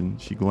expression,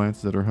 she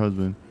glances at her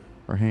husband,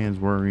 her hands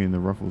worrying the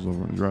ruffles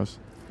over her dress.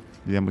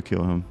 Yeah, I'm gonna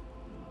kill him.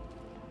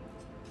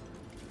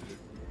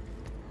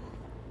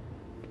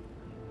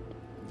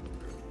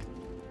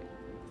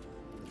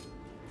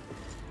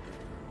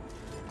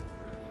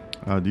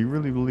 Do you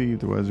really believe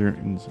the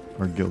Weserians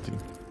are guilty?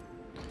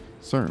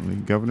 Certainly,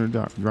 Governor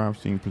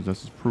Dropstein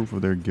possesses proof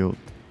of their guilt,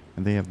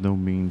 and they have no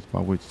means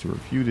by which to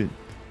refute it.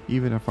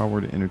 Even if I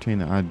were to entertain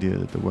the idea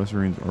that the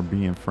Weserians are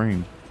being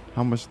framed,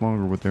 how much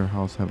longer would their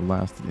house have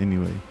lasted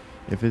anyway,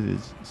 if it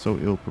is so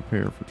ill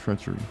prepared for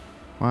treachery?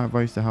 My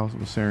advice to House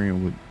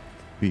Weserian would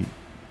be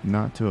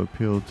not to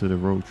appeal to the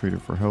rogue trader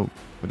for help,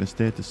 but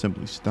instead to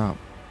simply stop,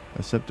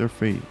 accept their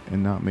fate,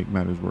 and not make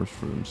matters worse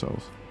for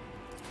themselves.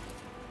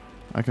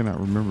 I cannot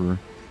remember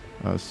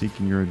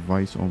seeking your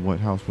advice on what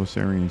House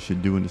Weserian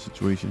should do in this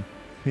situation.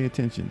 Pay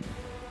attention,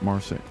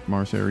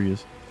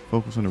 Marcerius.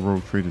 Focus on the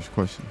rogue trader's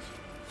questions.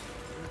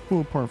 Who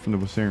apart from the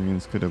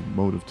Weserians could have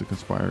motive to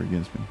conspire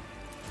against me?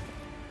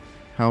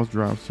 House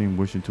Dropstein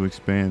wishing to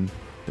expand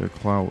their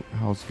clout.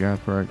 House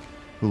Gathrak,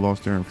 who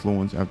lost their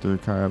influence after the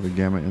Kayava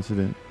Gamma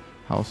incident.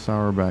 House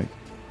Sourback,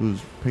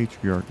 whose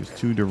patriarch is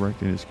too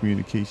direct in his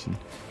communication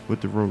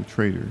with the rogue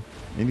trader.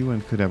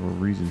 Anyone could have a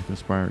reason to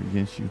conspire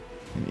against you,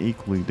 and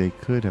equally they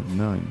could have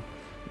none.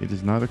 It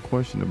is not a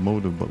question of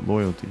motive but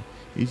loyalty.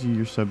 Each of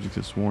your subjects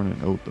has sworn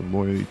an oath of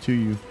loyalty to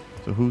you,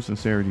 so whose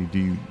sincerity do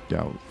you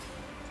doubt?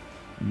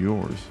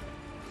 Yours.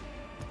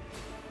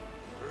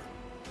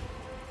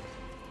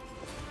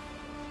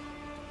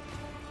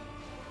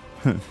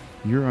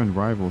 Your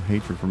unrivaled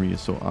hatred for me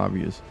is so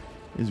obvious,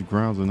 it's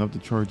grounds enough to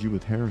charge you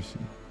with heresy.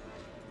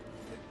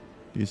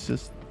 The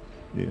assist,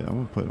 yeah, I'm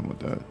gonna put him with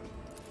that.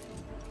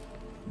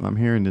 I'm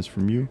hearing this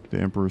from you, the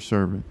Emperor's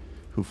servant,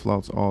 who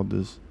flouts all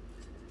this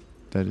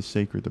that is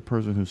sacred, the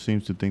person who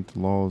seems to think the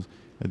laws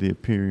of the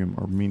Imperium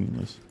are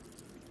meaningless.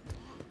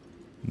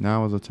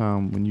 Now is a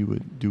time when you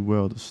would do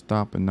well to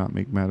stop and not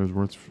make matters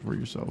worse for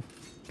yourself.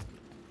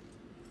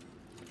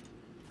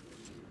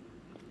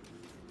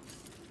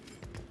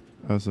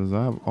 As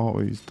I've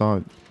always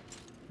thought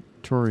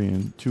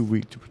Torian too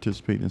weak to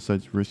participate in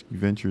such risky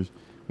ventures,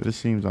 but it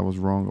seems I was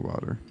wrong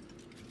about her.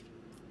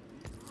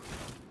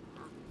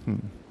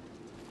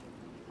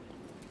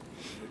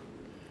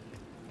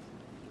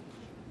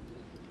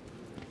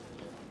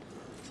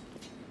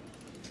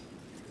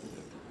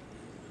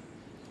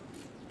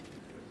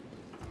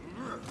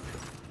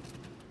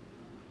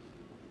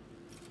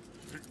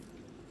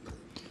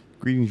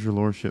 Greetings, your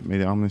lordship. May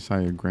the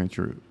Omnisire grant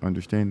your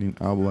understanding,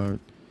 Abelard.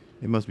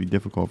 It must be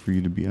difficult for you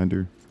to be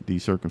under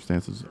these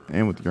circumstances,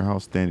 and with your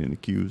house standing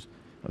accused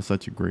of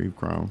such a grave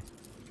crime.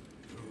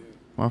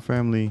 My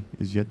family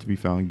is yet to be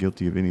found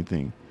guilty of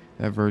anything.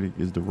 That verdict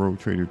is the rogue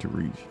trader to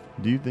reach.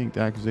 Do you think the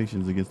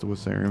accusations against the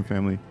Weserian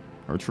family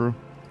are true?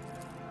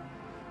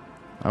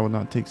 I will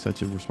not take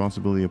such a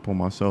responsibility upon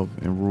myself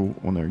and rule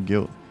on their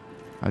guilt.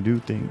 I do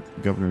think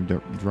Governor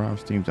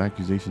Dropstein's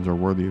accusations are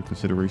worthy of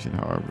consideration,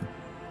 however.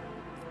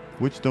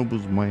 Which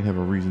nobles might have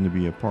a reason to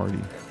be a party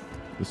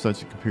to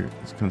such a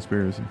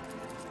conspiracy?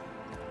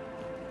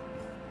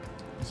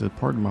 He said,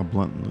 pardon my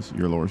bluntness,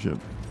 your lordship,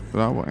 but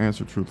I will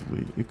answer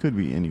truthfully. It could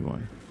be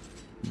anyone.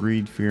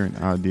 Greed, fear, and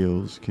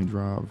ideals can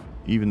drive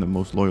even the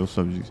most loyal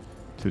subjects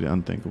to the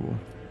unthinkable.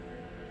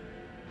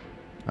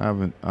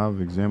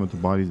 I've examined the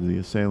bodies of the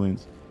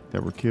assailants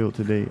that were killed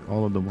today.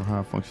 All of them were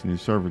high-functioning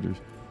servitors,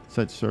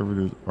 Such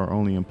servitors are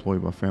only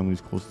employed by families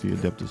close to the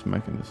Adeptus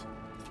Mechanus.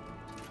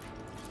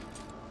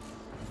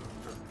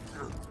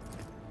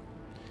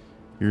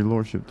 Your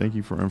Lordship, thank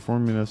you for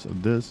informing us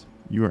of this.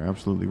 You are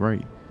absolutely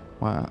right.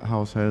 My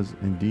house has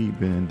indeed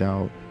been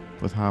endowed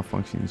with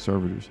high-functioning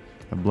servitors,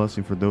 a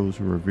blessing for those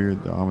who revere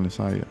the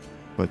Omnissiah.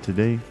 But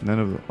today, none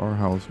of our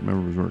house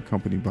members were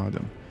accompanied by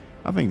them.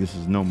 I think this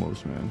is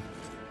Nomos, man.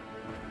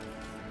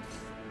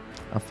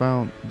 I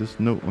found this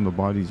note on the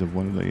bodies of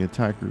one of the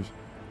attackers.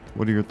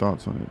 What are your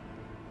thoughts on it?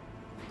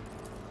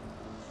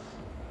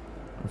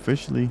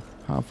 Officially,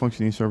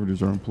 high-functioning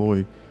servitors are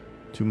employed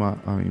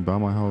by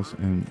my house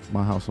and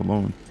my house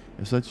alone.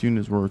 If such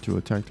units were to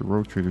attack the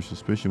rogue trader,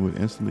 suspicion would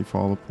instantly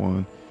fall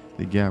upon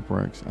the Gap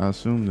Racks. I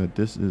assume that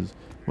this is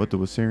what the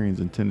Wassarians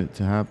intended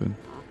to happen,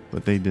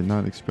 but they did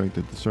not expect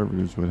that the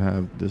servitors would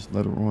have this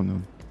letter on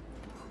them.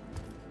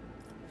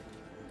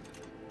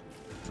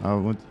 I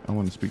want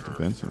to speak to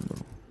Vincent, bro.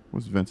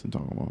 What's Vincent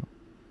talking about?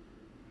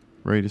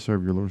 Ready to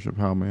serve your lordship.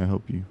 How may I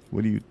help you?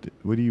 What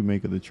do you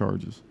make of the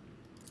charges?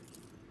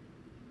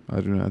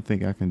 I do not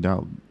think I can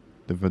doubt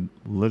the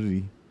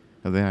validity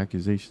of the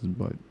accusations,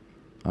 but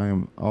I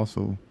am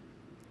also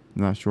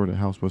not sure that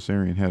House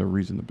Wassarian had a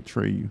reason to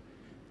betray you.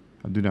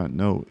 I do not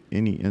know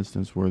any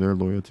instance where their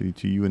loyalty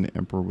to you and the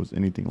Emperor was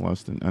anything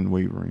less than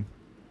unwavering.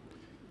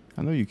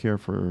 I know you care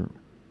for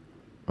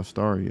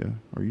Astaria.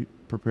 Are you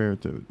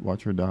prepared to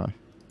watch her die?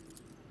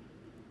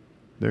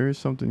 There is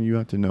something you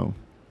have to know.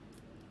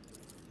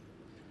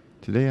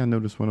 Today I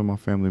noticed one of my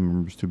family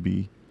members to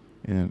be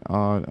in an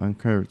odd,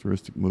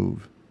 uncharacteristic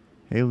move.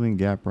 Hailing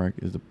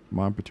Gaprak is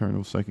my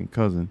paternal second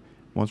cousin.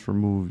 Once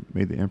removed,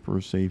 may the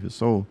Emperor save his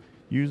soul.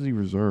 Usually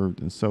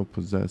reserved and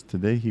self-possessed,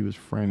 today he was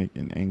frantic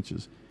and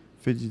anxious,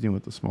 fidgeting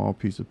with a small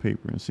piece of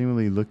paper and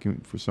seemingly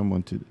looking for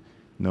someone to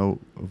no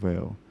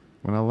avail.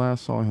 When I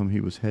last saw him, he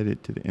was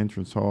headed to the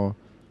entrance hall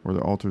where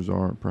the altars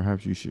are.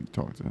 Perhaps you should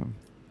talk to him.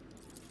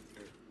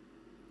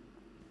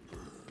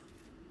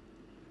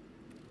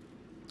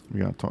 We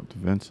gotta talk to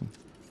Vincent.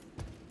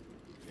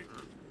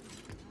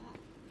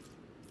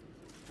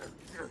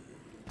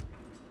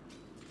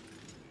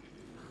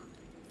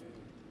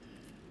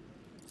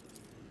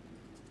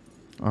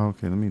 Oh,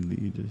 okay, let me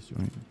lead this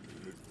joint.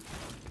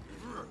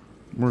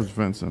 Where's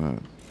Vincent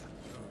at?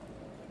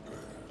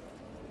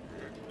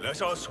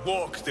 Let us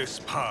walk this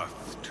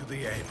path to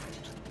the end.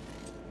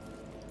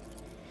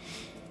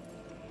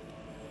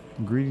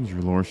 Greetings,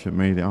 your lordship.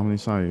 May the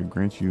Omnissiah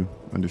grant you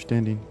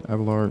understanding.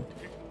 Abelard,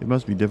 it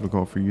must be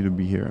difficult for you to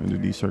be here under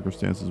these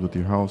circumstances with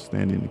your house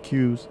standing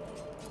accused.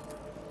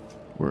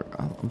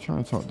 I'm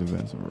trying to talk to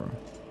Vincent, bro.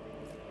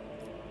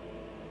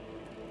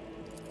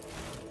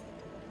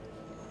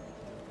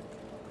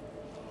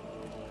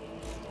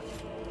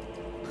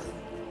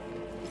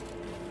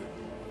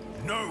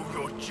 Know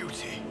your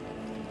duty.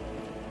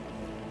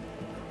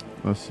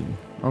 Let's see.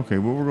 Okay,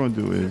 what we're going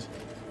to do is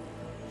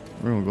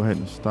we're going to go ahead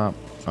and stop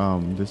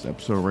this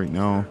episode right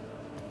now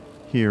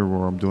here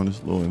where I'm doing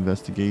this little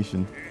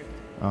investigation.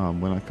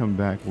 When I come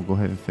back, we'll go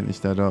ahead and finish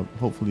that up.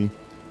 Hopefully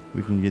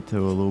we can get to a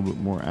little bit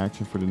more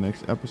action for the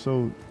next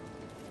episode.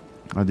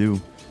 I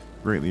do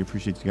greatly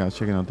appreciate you guys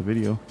checking out the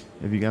video.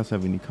 If you guys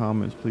have any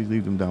comments, please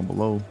leave them down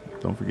below.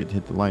 Don't forget to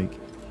hit the like,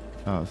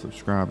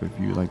 subscribe if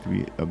you'd like to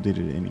be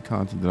updated to any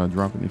content that I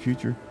drop in the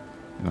future,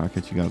 and I'll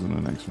catch you guys on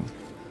the next one.